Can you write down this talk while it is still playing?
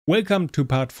Welcome to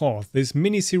part 4 of this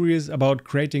mini-series about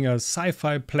creating a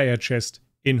sci-fi player chest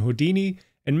in Houdini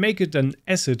and make it an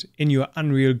asset in your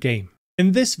Unreal game.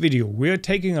 In this video we are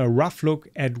taking a rough look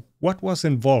at what was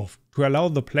involved to allow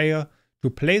the player to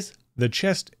place the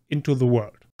chest into the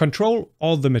world, control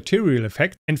all the material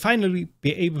effects and finally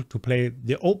be able to play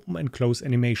the open and close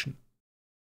animation.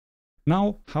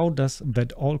 Now, how does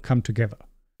that all come together?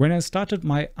 When I started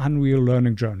my Unreal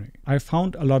learning journey, I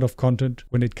found a lot of content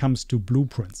when it comes to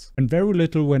blueprints and very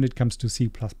little when it comes to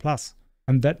C++.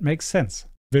 And that makes sense.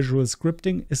 Visual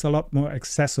scripting is a lot more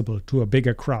accessible to a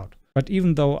bigger crowd. But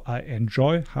even though I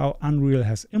enjoy how Unreal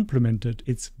has implemented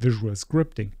its visual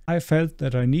scripting, I felt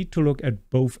that I need to look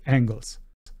at both angles.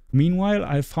 Meanwhile,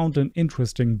 I found an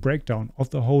interesting breakdown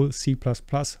of the whole C++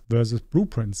 versus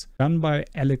blueprints done by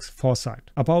Alex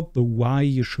Forsyth about the why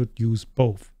you should use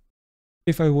both.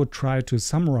 If I would try to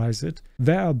summarize it,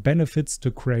 there are benefits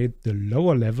to create the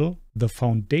lower level, the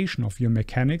foundation of your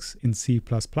mechanics in C++,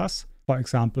 for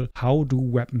example, how do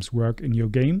weapons work in your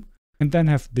game, and then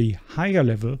have the higher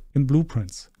level in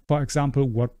blueprints, for example,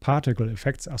 what particle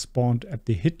effects are spawned at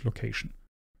the hit location.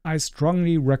 I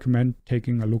strongly recommend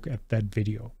taking a look at that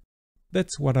video.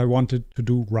 That's what I wanted to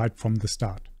do right from the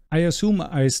start. I assume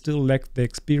I still lack the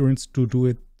experience to do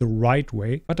it the right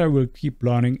way, but I will keep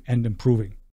learning and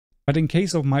improving. But in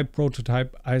case of my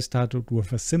prototype, I started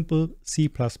with a simple C++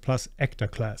 actor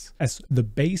class as the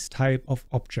base type of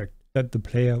object that the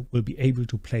player will be able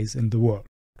to place in the world.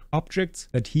 Objects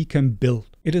that he can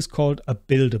build. It is called a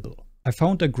buildable. I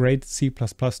found a great C++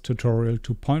 tutorial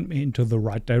to point me into the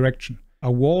right direction.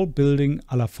 A wall building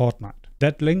a la Fortnite.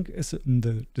 That link is in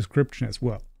the description as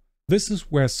well. This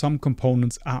is where some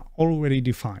components are already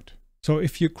defined. So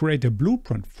if you create a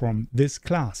blueprint from this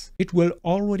class, it will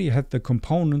already have the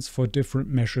components for different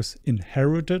meshes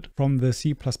inherited from the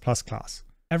C++ class.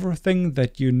 Everything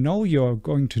that you know you're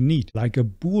going to need, like a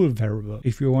bool variable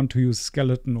if you want to use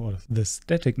skeleton or the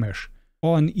static mesh,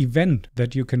 or an event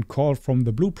that you can call from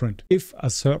the blueprint if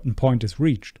a certain point is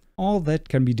reached, all that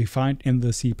can be defined in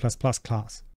the C++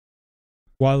 class.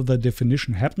 While the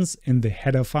definition happens in the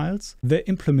header files, the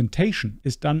implementation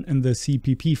is done in the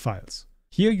CPP files.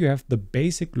 Here you have the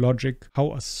basic logic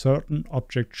how a certain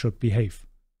object should behave.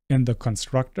 In the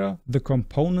constructor, the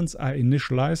components are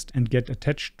initialized and get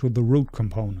attached to the root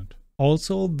component.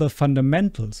 Also, the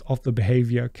fundamentals of the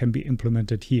behavior can be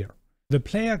implemented here. The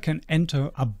player can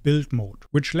enter a build mode,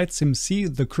 which lets him see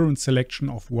the current selection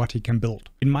of what he can build.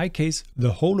 In my case,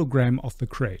 the hologram of the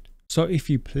crate. So if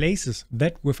he places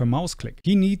that with a mouse click,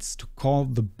 he needs to call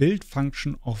the build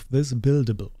function of this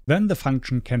buildable. Then the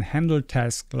function can handle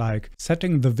tasks like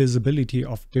setting the visibility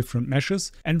of different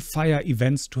meshes and fire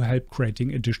events to help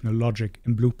creating additional logic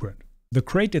in Blueprint. The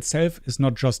crate itself is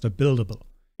not just a buildable,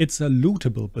 it's a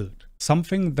lootable build,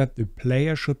 something that the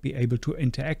player should be able to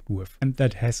interact with and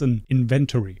that has an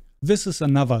inventory. This is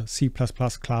another C++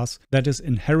 class that is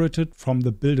inherited from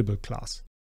the buildable class.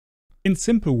 In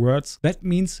simple words, that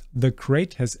means the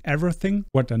crate has everything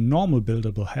what a normal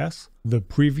buildable has, the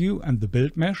preview and the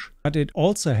build mesh, but it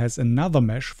also has another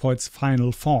mesh for its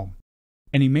final form.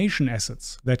 Animation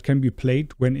assets that can be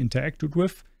played when interacted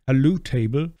with, a loot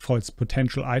table for its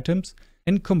potential items,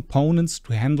 and components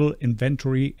to handle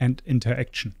inventory and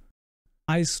interaction.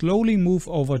 I slowly move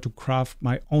over to craft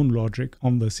my own logic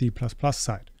on the C++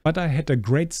 side, but I had a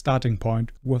great starting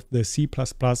point with the C++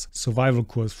 survival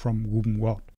course from Ruben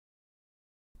Ward.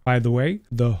 By the way,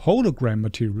 the hologram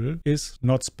material is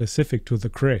not specific to the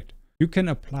crate. You can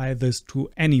apply this to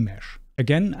any mesh.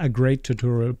 Again, a great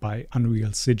tutorial by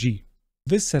Unreal CG.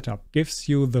 This setup gives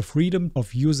you the freedom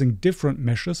of using different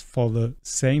meshes for the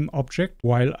same object,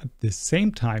 while at the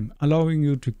same time allowing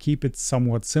you to keep it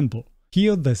somewhat simple.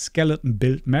 Here the skeleton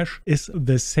build mesh is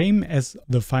the same as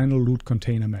the final loot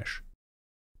container mesh.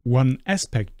 One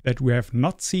aspect that we have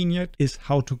not seen yet is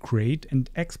how to create and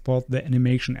export the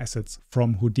animation assets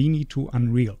from Houdini to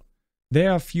Unreal. There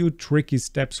are a few tricky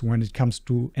steps when it comes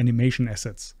to animation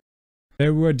assets. They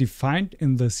were defined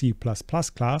in the C++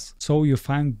 class, so you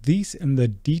find these in the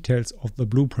details of the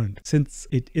blueprint, since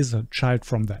it is a child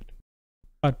from that.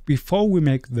 But before we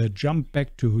make the jump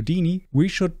back to Houdini, we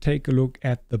should take a look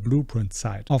at the blueprint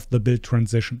side of the build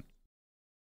transition.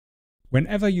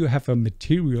 Whenever you have a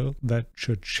material that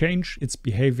should change its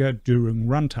behavior during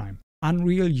runtime,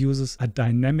 Unreal uses a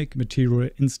dynamic material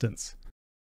instance.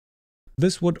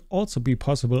 This would also be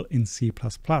possible in C++,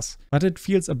 but it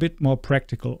feels a bit more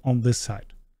practical on this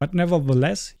side. But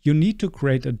nevertheless, you need to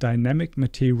create a dynamic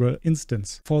material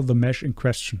instance for the mesh in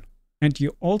question. And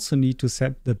you also need to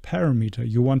set the parameter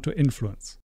you want to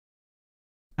influence.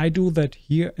 I do that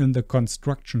here in the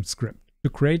construction script. to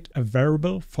create a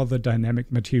variable for the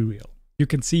dynamic material. You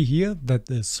can see here that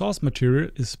the source material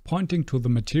is pointing to the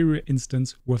material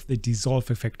instance with the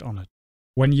dissolve effect on it.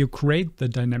 When you create the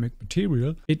dynamic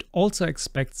material, it also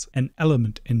expects an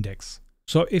element index.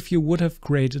 So if you would have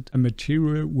created a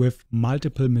material with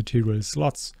multiple material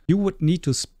slots, you would need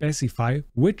to specify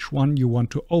which one you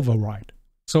want to override.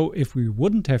 So if we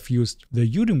wouldn't have used the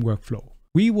Houdini workflow,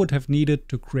 we would have needed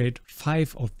to create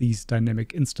 5 of these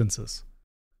dynamic instances.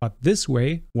 But this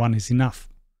way, one is enough.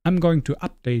 I'm going to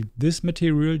update this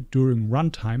material during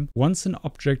runtime once an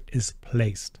object is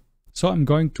placed. So I'm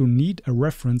going to need a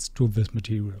reference to this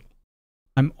material.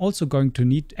 I'm also going to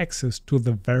need access to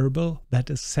the variable that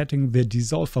is setting the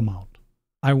dissolve amount.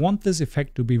 I want this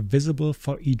effect to be visible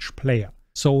for each player,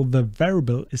 so the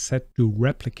variable is set to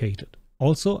replicated,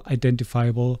 also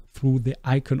identifiable through the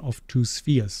icon of 2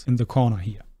 spheres in the corner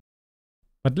here.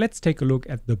 But let's take a look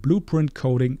at the blueprint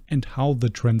coding and how the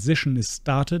transition is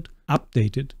started,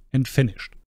 updated and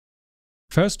finished.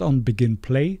 First, on begin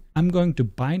play, I'm going to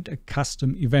bind a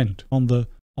custom event on the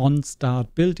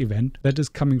onStartBuild event that is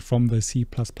coming from the C++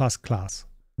 class.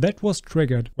 That was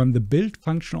triggered when the build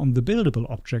function on the buildable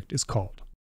object is called.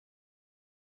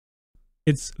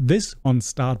 It's this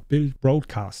onStartBuild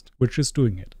broadcast which is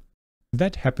doing it.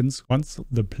 That happens once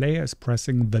the player is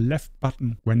pressing the left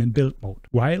button when in build mode,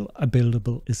 while a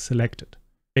buildable is selected.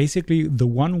 Basically the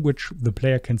one which the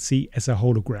player can see as a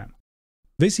hologram.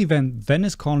 This event then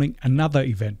is calling another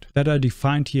event that are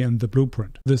defined here in the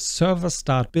blueprint, the server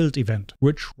start build event,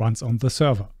 which runs on the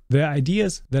server. The idea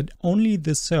is that only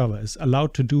the server is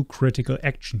allowed to do critical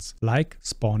actions, like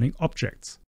spawning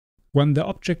objects. When the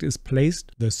object is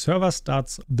placed, the server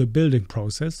starts the building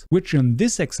process, which in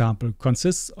this example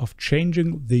consists of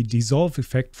changing the dissolve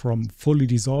effect from fully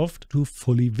dissolved to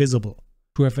fully visible.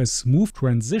 To have a smooth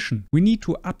transition, we need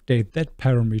to update that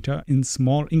parameter in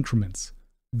small increments.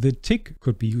 The tick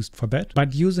could be used for that,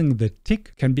 but using the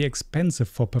tick can be expensive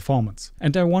for performance,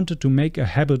 and I wanted to make a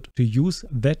habit to use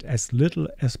that as little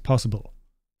as possible.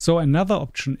 So another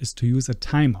option is to use a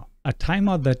timer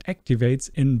that activates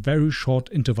in very short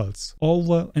intervals,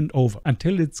 over and over,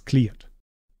 until it's cleared.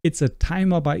 It's a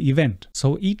timer by event,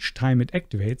 so each time it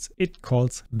activates, it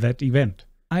calls that event.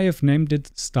 I have named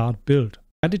it start build,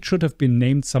 but it should have been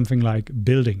named something like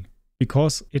building,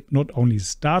 because it not only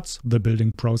starts the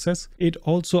building process, it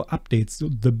also updates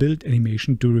the build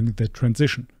animation during the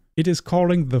transition. It is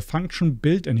calling the function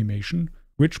build animation,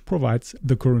 which provides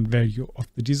the current value of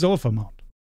the dissolve amount.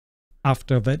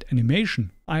 After that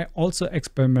animation, I also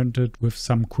experimented with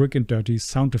some quick and dirty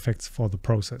sound effects for the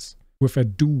process. With a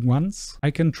do once, I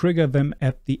can trigger them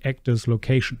at the actor's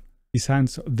location.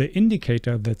 Besides the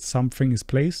indicator that something is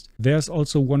placed, there's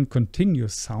also one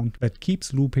continuous sound that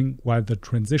keeps looping while the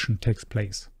transition takes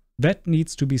place. That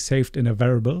needs to be saved in a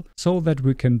variable so that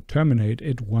we can terminate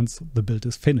it once the build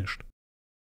is finished.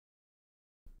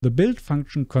 The build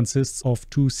function consists of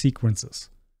 2 sequences.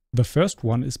 The first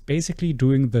one is basically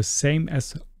doing the same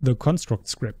as the construct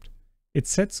script. It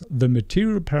sets the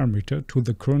material parameter to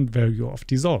the current value of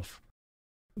dissolve.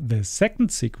 The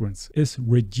second sequence is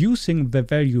reducing the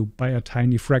value by a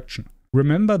tiny fraction.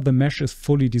 Remember, the mesh is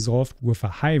fully dissolved with a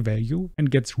high value and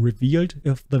gets revealed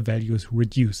if the value is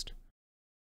reduced.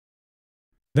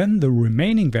 Then the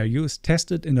remaining value is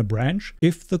tested in a branch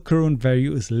if the current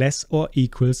value is less or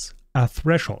equals a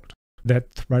threshold.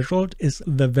 That threshold is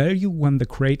the value when the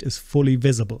crate is fully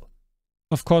visible.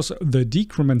 Of course, the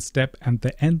decrement step and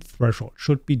the end threshold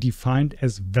should be defined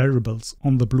as variables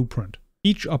on the blueprint.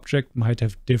 Each object might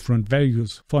have different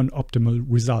values for an optimal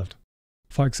result.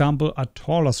 For example, a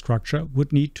taller structure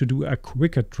would need to do a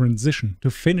quicker transition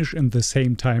to finish in the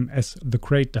same time as the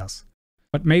crate does.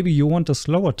 But maybe you want a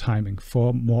slower timing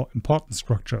for more important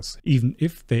structures, even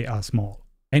if they are small.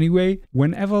 Anyway,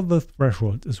 whenever the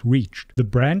threshold is reached, the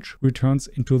branch returns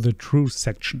into the true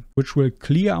section, which will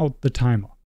clear out the timer.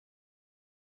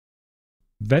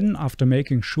 Then, after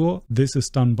making sure this is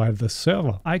done by the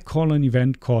server, I call an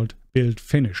event called build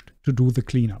finished to do the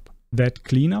cleanup. That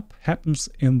cleanup happens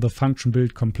in the function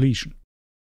build completion.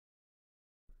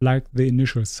 Like the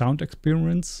initial sound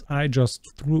experience, I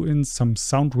just threw in some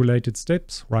sound related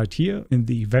steps right here in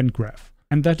the event graph.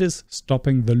 And that is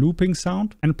stopping the looping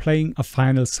sound and playing a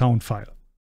final sound file.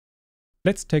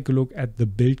 Let's take a look at the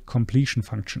build completion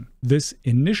function. This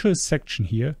initial section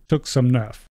here took some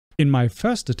nerve. In my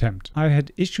first attempt, I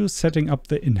had issues setting up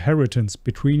the inheritance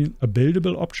between a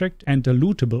buildable object and a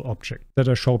lootable object that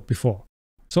I showed before.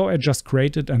 So I just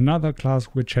created another class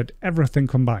which had everything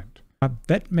combined. But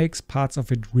that makes parts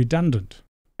of it redundant.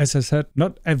 As I said,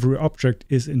 not every object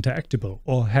is interactable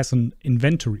or has an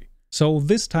inventory. So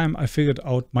this time I figured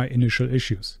out my initial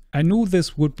issues. I knew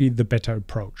this would be the better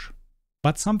approach.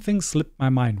 But something slipped my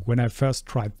mind when I first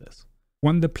tried this.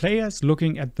 When the player is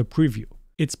looking at the preview,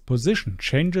 its position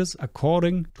changes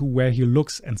according to where he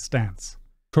looks and stands.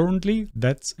 Currently,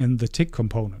 that's in the tick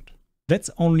component. That's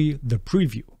only the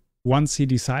preview. Once he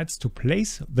decides to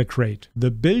place the crate, the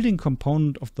building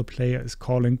component of the player is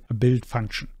calling a build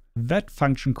function. That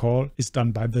function call is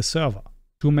done by the server.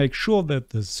 To make sure that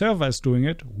the server is doing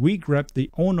it, we grab the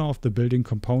owner of the building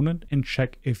component and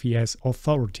check if he has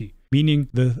authority, meaning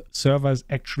the server is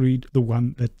actually the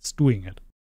one that's doing it.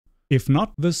 If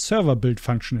not, the server build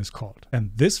function is called,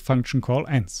 and this function call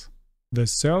ends. The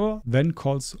server then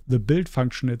calls the build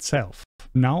function itself.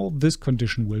 Now this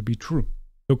condition will be true.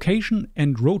 Location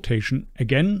and rotation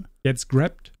again gets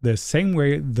grabbed the same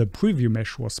way the preview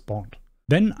mesh was spawned.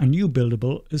 Then a new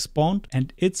buildable is spawned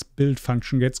and its build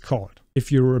function gets called. If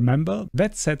you remember,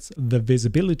 that sets the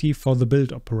visibility for the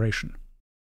build operation.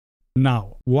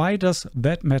 Now, why does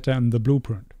that matter in the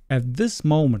blueprint? At this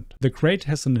moment, the crate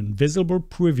has an invisible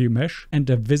preview mesh and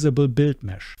a visible build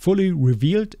mesh, fully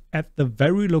revealed at the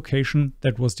very location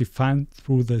that was defined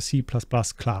through the C++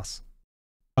 class.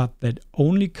 But that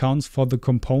only counts for the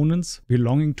components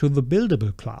belonging to the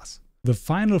buildable class. The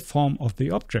final form of the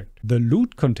object, the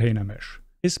loot container mesh,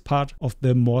 is part of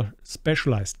the more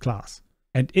specialized class,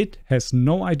 and it has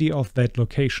no idea of that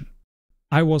location.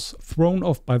 I was thrown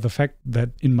off by the fact that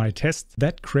in my test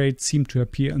that crate seemed to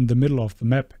appear in the middle of the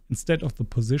map instead of the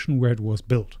position where it was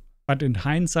built. But in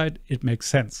hindsight it makes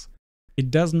sense.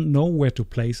 It doesn't know where to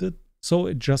place it, so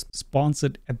it just spawns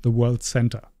it at the world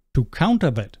center. To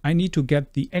counter that, I need to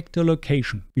get the actor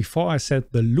location before I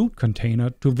set the loot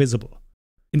container to visible.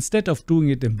 Instead of doing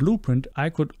it in Blueprint, I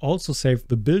could also save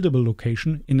the buildable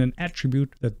location in an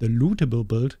attribute that the lootable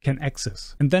build can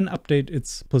access, and then update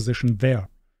its position there.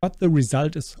 But the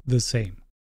result is the same.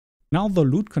 Now the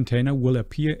loot container will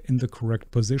appear in the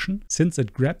correct position, since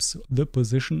it grabs the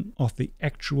position of the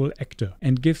actual actor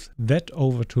and gives that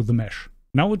over to the mesh.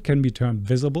 Now it can be turned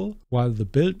visible, while the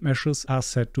build meshes are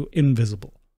set to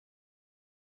invisible.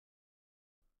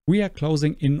 We are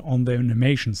closing in on the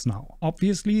animations now.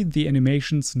 Obviously the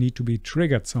animations need to be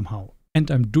triggered somehow.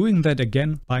 And I'm doing that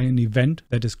again by an event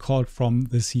that is called from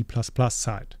the C++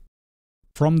 side.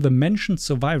 From the mentioned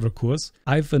survival course,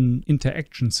 I have an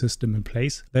interaction system in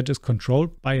place that is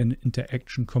controlled by an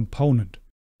interaction component,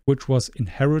 which was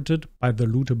inherited by the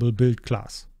lootable build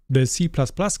class. The C++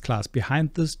 class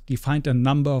behind this defined a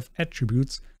number of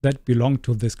attributes that belong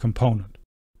to this component.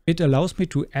 It allows me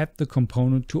to add the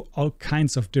component to all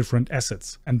kinds of different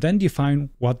assets and then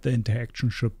define what the interaction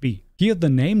should be. Here the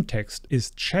name text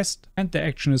is chest and the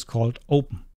action is called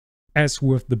open. As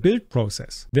with the build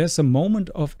process, there's a moment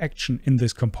of action in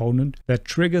this component that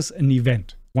triggers an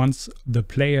event. Once the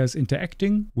player is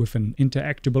interacting with an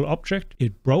interactable object,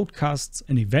 it broadcasts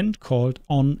an event called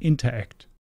onInteract.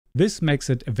 This makes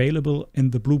it available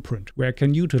in the blueprint, where I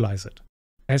can utilize it.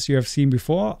 As you have seen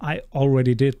before, I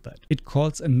already did that. It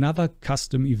calls another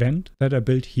custom event that I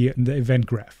built here in the event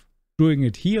graph. Doing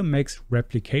it here makes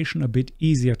replication a bit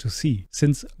easier to see,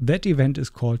 since that event is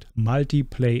called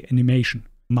multiplay animation.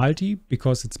 Multi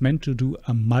because it's meant to do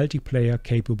a multiplayer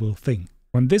capable thing.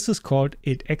 When this is called,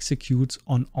 it executes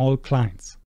on all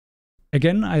clients.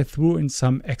 Again, I threw in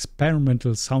some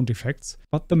experimental sound effects,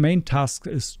 but the main task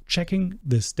is checking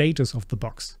the status of the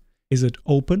box. Is it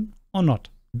open or not?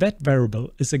 That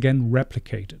variable is again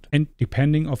replicated, and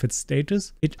depending on its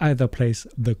status, it either plays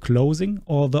the closing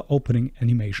or the opening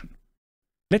animation.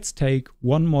 Let's take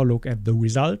one more look at the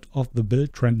result of the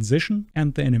build transition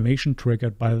and the animation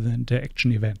triggered by the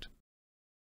interaction event.